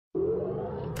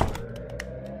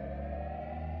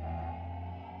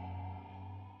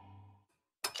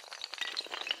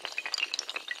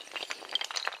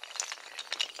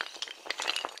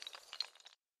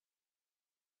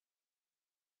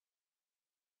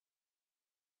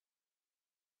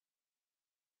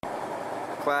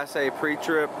Class A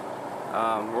pre-trip.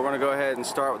 We're going to go ahead and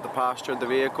start with the posture of the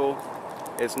vehicle.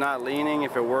 It's not leaning.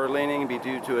 If it were leaning, it'd be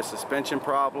due to a suspension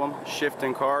problem,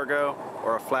 shifting cargo,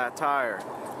 or a flat tire.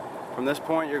 From this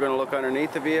point, you're going to look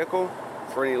underneath the vehicle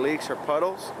for any leaks or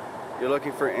puddles. You're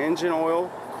looking for engine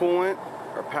oil, coolant,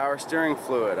 or power steering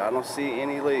fluid. I don't see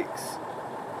any leaks.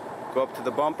 Go up to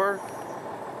the bumper.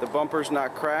 The bumper's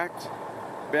not cracked,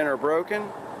 bent, or broken.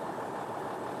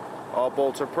 All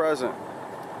bolts are present.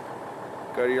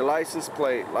 Go to your license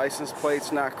plate. License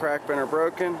plate's not cracked, bent, or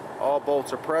broken. All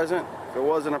bolts are present. If it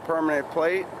wasn't a permanent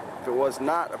plate, if it was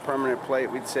not a permanent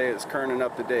plate, we'd say it's current and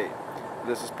up to date.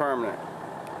 This is permanent.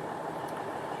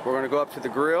 We're going to go up to the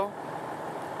grill.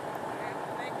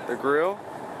 The grill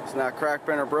is not cracked,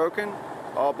 bent, or broken.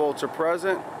 All bolts are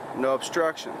present. No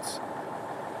obstructions.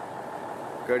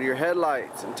 Go to your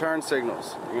headlights and turn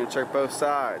signals. You're going to check both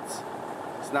sides.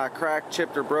 It's not cracked,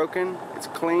 chipped, or broken. It's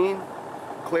clean,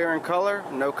 clear in color,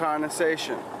 no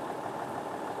condensation.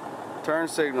 Turn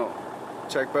signal.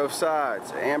 Check both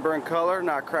sides. Amber in color,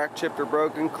 not cracked, chipped, or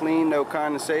broken, clean, no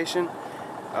condensation.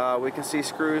 We can see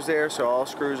screws there, so all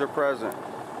screws are present.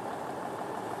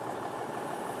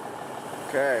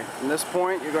 Okay, from this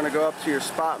point, you're going to go up to your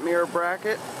spot mirror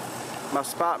bracket. My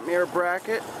spot mirror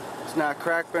bracket is not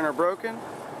cracked, bent, or broken.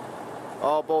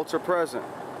 All bolts are present.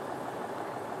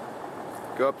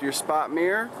 Go up to your spot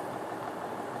mirror.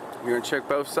 You're going to check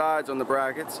both sides on the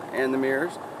brackets and the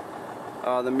mirrors.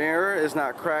 The mirror is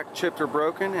not cracked, chipped, or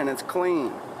broken, and it's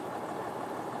clean.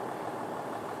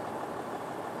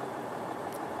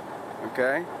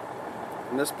 Okay?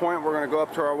 From this point, we're going to go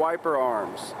up to our wiper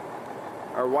arms.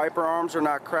 Our wiper arms are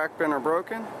not cracked, bent, or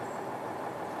broken.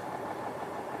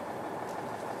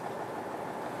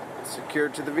 It's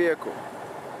secured to the vehicle.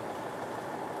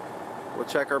 We'll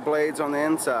check our blades on the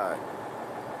inside.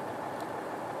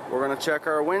 We're going to check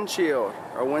our windshield.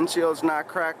 Our windshield is not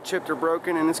cracked, chipped, or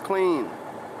broken, and it's clean.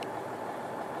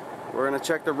 We're going to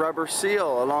check the rubber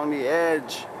seal along the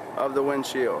edge of the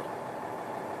windshield.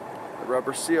 The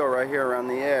rubber seal right here around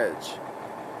the edge.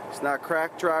 It's not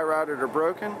cracked, dry rotted, or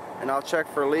broken, and I'll check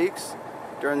for leaks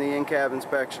during the in-cab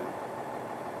inspection.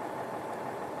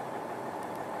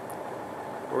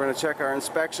 We're going to check our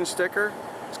inspection sticker.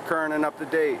 It's current and up to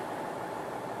date.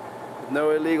 With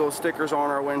no illegal stickers on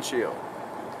our windshield.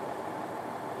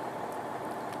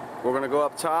 We're going to go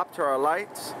up top to our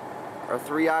lights, our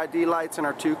 3 ID lights and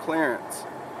our 2 clearance.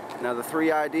 Now the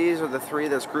 3 IDs are the 3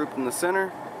 that's grouped in the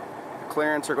center. The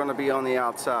clearance are going to be on the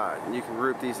outside. And you can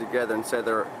group these together and say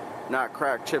they're not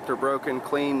cracked, chipped, or broken,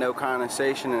 clean, no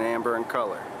condensation, and amber in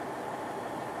color.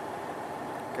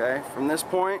 Okay, from this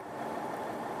point,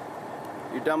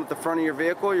 you're done with the front of your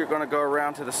vehicle. You're going to go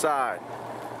around to the side,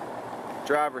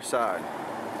 driver's side.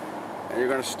 And you're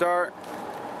going to start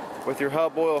with your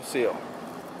hub oil seal.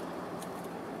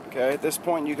 Okay, at this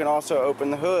point you can also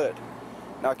open the hood.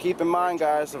 Now keep in mind,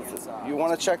 guys, you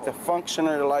want to check the function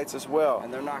of the lights as well.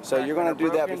 So you're going to do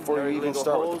that before you even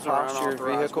start with the posture of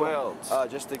your vehicle,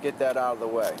 just to get that out of the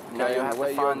way. Now you have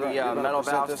to find the metal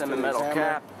valve stem and metal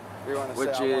cap,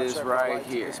 which is right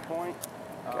here.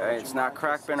 Okay, it's not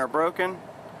cracked, bent, or broken.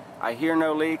 I hear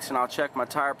no leaks, and I'll check my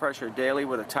tire pressure daily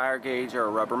with a tire gauge or a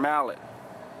rubber mallet.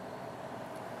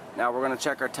 Now we're going to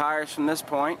check our tires from this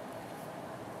point.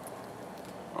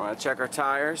 We're going to check our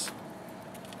tires.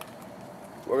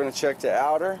 We're going to check the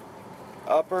outer,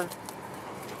 upper,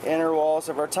 inner walls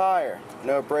of our tire.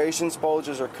 No abrasions,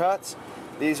 bulges, or cuts.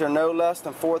 These are no less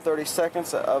than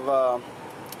 4/32 of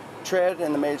tread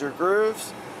in the major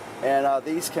grooves. And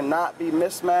these cannot be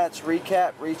mismatched,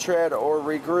 recapped, retread, or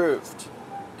regrooved.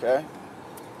 Okay?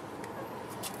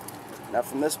 Now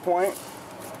from this point,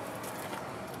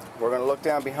 we're going to look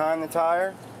down behind the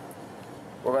tire.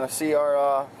 We're going to see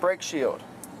our brake shield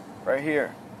right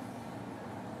here.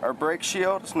 Our brake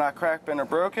shield is not cracked, bent, or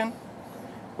broken.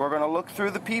 We're going to look through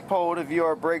the peephole to view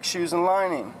our brake shoes and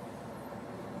lining.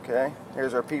 Okay,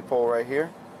 here's our peephole right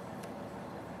here.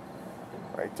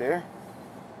 Right there.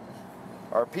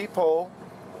 Our peephole,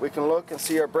 we can look and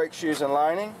see our brake shoes and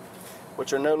lining,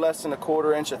 which are no less than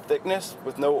 1/4 inch of thickness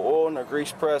with no oil nor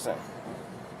grease present.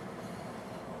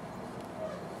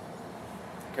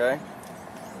 Okay.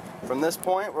 From this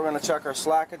point, we're going to check our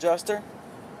slack adjuster,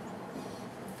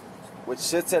 which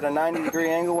sits at a 90-degree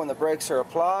angle when the brakes are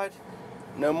applied,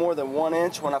 no more than 1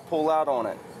 inch when I pull out on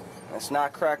it. And it's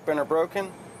not cracked, bent, or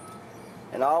broken.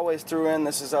 And I always threw in,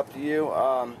 this is up to you,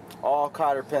 all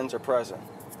cotter pins are present.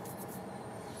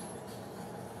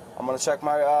 I'm going to check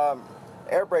my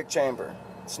air brake chamber.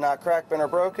 It's not cracked, bent, or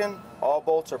broken. All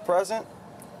bolts are present.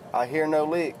 I hear no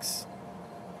leaks.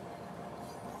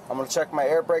 I'm going to check my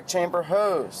air brake chamber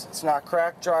hose. It's not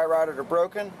cracked, dry rotted, or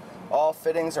broken. All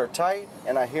fittings are tight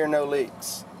and I hear no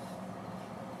leaks.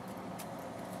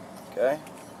 Okay.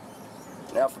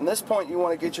 Now from this point you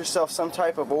want to get yourself some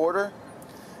type of order.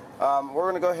 We're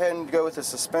going to go ahead and go with the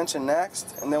suspension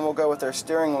next, and then we'll go with our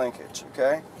steering linkage.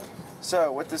 Okay.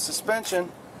 So with the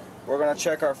suspension, we're going to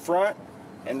check our front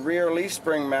and rear leaf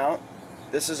spring mount.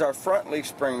 This is our front leaf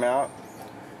spring mount.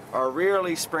 Our rear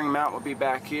leaf spring mount will be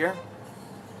back here.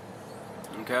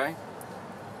 Okay.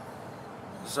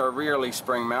 This is our rear leaf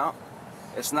spring mount.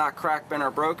 It's not cracked, bent,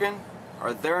 or broken,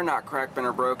 or they're not cracked, bent,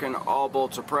 or broken. All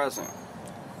bolts are present.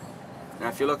 Now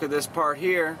if you look at this part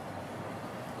here,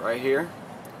 right here,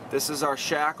 this is our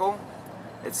shackle.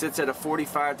 It sits at a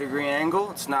 45-degree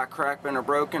angle. It's not cracked, bent, or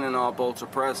broken, and all bolts are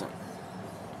present.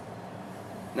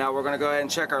 Now we're going to go ahead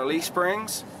and check our leaf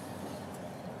springs.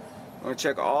 We're going to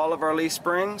check all of our leaf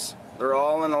springs. They're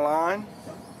all in a line.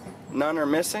 None are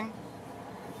missing.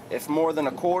 If more than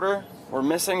a quarter were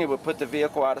missing, it would put the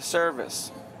vehicle out of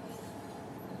service.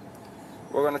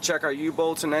 We're going to check our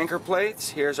U-bolts and anchor plates.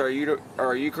 Here's our U-bolt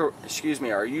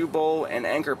and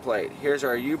anchor plate. Here's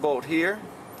our U-bolt here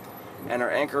and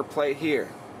our anchor plate here.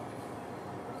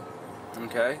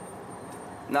 Okay.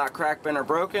 Not cracked, bent, or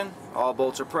broken. All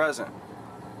bolts are present.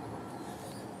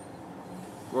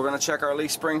 We're going to check our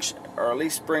leaf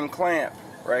spring clamp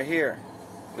right here.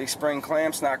 Leaf spring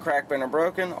clamps not cracked, bent, or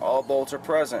broken. All bolts are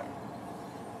present.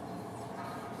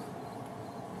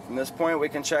 From this point we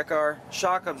can check our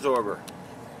shock absorber.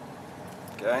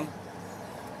 Okay.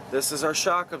 This is our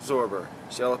shock absorber.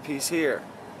 This yellow piece here.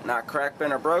 Not cracked,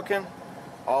 bent, or broken.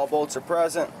 All bolts are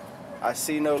present. I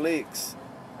see no leaks.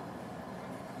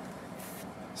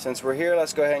 Since we're here,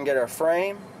 let's go ahead and get our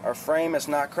frame. Our frame is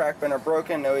not cracked, bent, or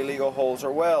broken. No illegal holes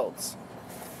or welds.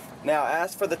 Now,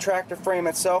 as for the tractor frame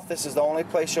itself, this is the only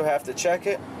place you'll have to check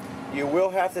it. You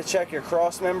will have to check your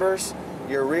cross members,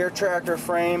 your rear tractor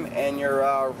frame, and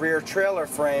your rear trailer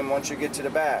frame once you get to the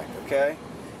back, okay?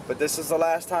 But this is the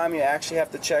last time you actually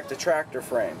have to check the tractor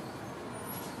frame.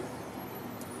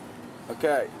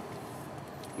 Okay.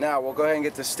 Now, we'll go ahead and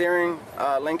get the steering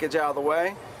linkage out of the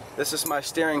way. This is my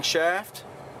steering shaft.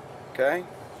 Okay,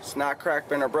 it's not cracked,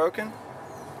 bent, or broken.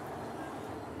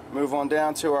 Move on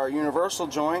down to our universal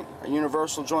joint. Our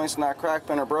universal joint's not cracked,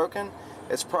 bent, or broken.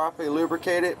 It's properly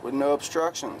lubricated with no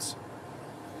obstructions.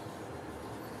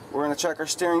 We're going to check our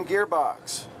steering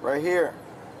gearbox right here.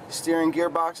 Steering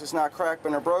gearbox is not cracked,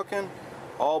 bent, or broken.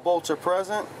 All bolts are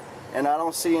present, and I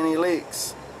don't see any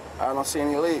leaks. I don't see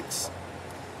any leaks.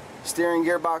 Steering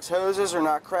gearbox hoses are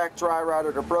not cracked, dry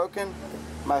rotted, or broken.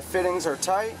 My fittings are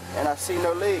tight and I see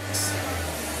no leaks.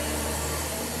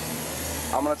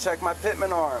 I'm going to check my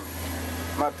pitman arm.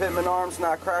 My pitman arm's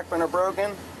not cracked, bent, or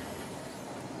broken.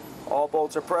 All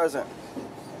bolts are present.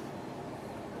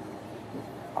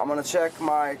 I'm going to check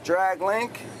my drag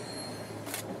link,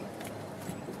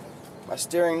 my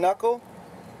steering knuckle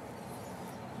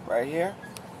right here,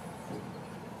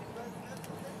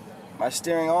 my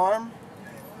steering arm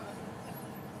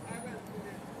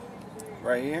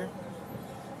right here,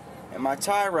 and my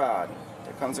tie rod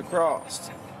that comes across.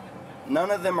 None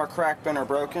of them are cracked, bent, or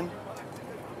broken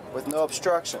with no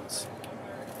obstructions.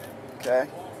 Okay?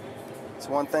 It's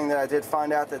one thing that I did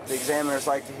find out that the examiners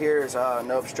like to hear is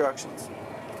no obstructions.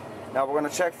 Now we're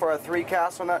going to check for our 3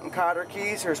 castle nut and cotter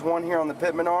keys. Here's one here on the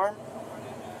pitman arm,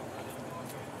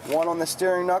 one on the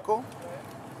steering knuckle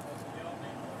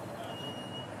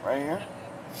right here,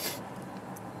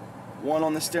 one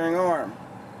on the steering arm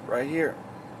right here.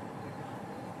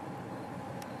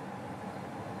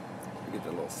 Get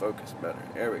the little focus better.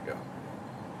 There we go.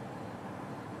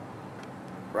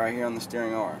 Right here on the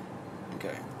steering arm.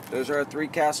 Okay. Those are our 3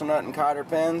 castle nut and cotter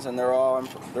pins, and they're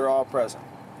all present.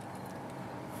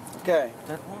 Okay.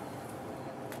 That one?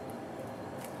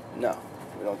 No,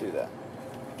 we don't do that.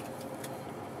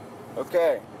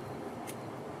 Okay.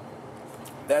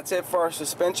 That's it for our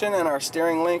suspension and our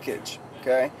steering linkage.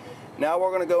 Okay. Now we're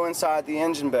going to go inside the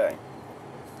engine bay.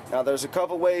 Now there's a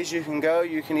couple ways you can go.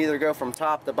 You can either go from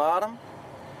top to bottom,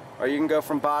 or you can go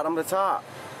from bottom to top.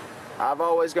 I've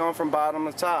always gone from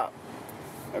bottom to top.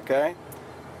 Okay?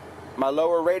 My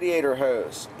lower radiator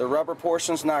hose, the rubber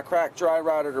portion's not cracked, dry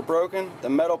rotted, or broken. The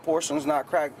metal portion's not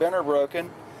cracked, bent, or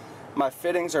broken. My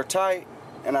fittings are tight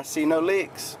and I see no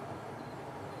leaks.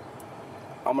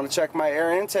 I'm going to check my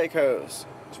air intake hose.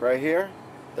 It's right here.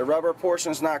 The rubber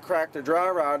portion's not cracked or dry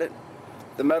rotted.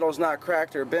 The metal's not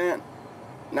cracked or bent.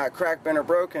 Not cracked, bent, or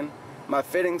broken. My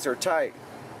fittings are tight.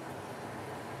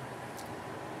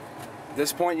 At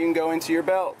this point you can go into your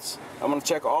belts. I'm going to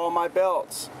check all my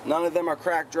belts. None of them are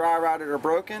cracked, dry rotted, or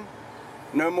broken.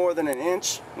 No more than an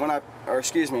inch when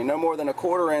no more than a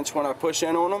 1/4 inch when I push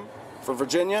in on them for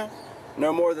Virginia.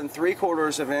 no more than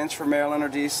 3/4 of an inch for Maryland or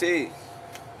DC.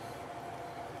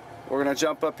 We're going to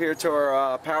jump up here to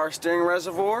our power steering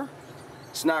reservoir.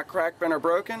 It's not cracked, bent, or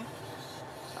broken.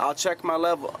 I'll check my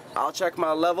level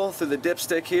through the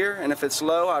dipstick here, and if it's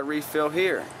low, I refill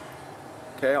here.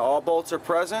 Okay, all bolts are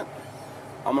present.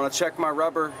 I'm going to check my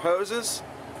rubber hoses.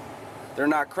 They're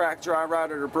not cracked, dry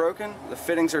rotted, or broken. The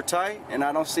fittings are tight, and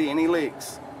I don't see any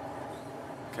leaks.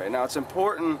 Okay, now it's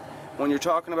important when you're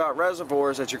talking about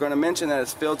reservoirs that you're going to mention that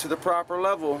it's filled to the proper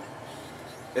level.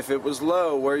 If it was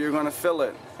low, where you're going to fill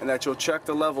it, and that you'll check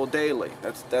the level daily.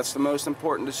 That's the most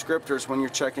important descriptors when you're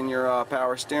checking your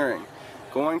power steering.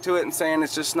 Going to it and saying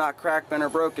it's just not cracked, bent, or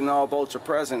broken, all bolts are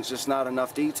present, it's just not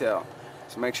enough detail.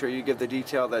 So make sure you give the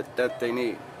detail that they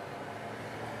need.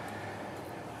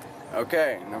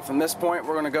 Okay, now from this point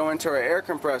we're going to go into our air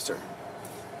compressor.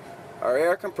 Our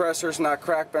air compressor is not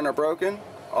cracked, bent, or broken.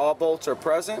 All bolts are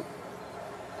present.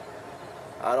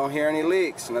 I don't hear any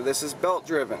leaks. Now this is belt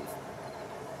driven.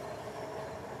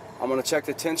 I'm going to check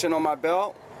the tension on my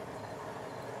belt,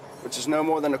 which is no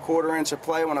more than 1/4 inch of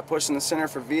play when I push in the center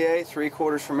for VA,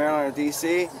 3/4 for Maryland or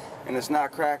DC, and it's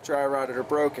not cracked, dry rotted, or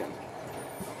broken.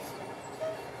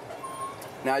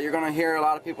 Now you're going to hear a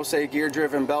lot of people say gear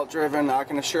driven, belt driven. I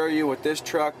can assure you with this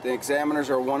truck, the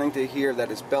examiners are wanting to hear that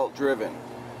it's belt driven.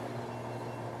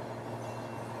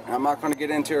 I'm not going to get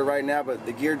into it right now, but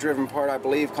the gear driven part I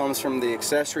believe comes from the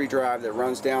accessory drive that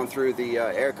runs down through the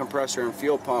air compressor and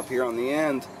fuel pump here on the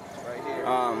end. Right here.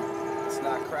 It's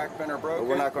not cracked, bent, or broken. But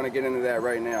we're not going to get into that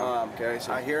right now. Okay,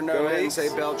 so I hear no go ahead and say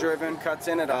belt driven. Cuts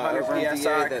in at 100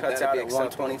 psi, cuts out at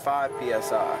 125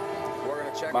 psi.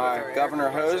 My governor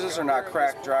hoses are not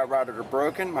cracked, dry rotted, or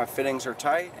broken. My fittings are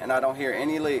tight, and I don't hear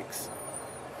any leaks.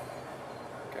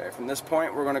 Okay, from this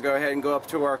point we're going to go ahead and go up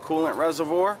to our coolant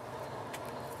reservoir.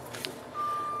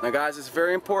 Now guys, it's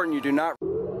very important you do not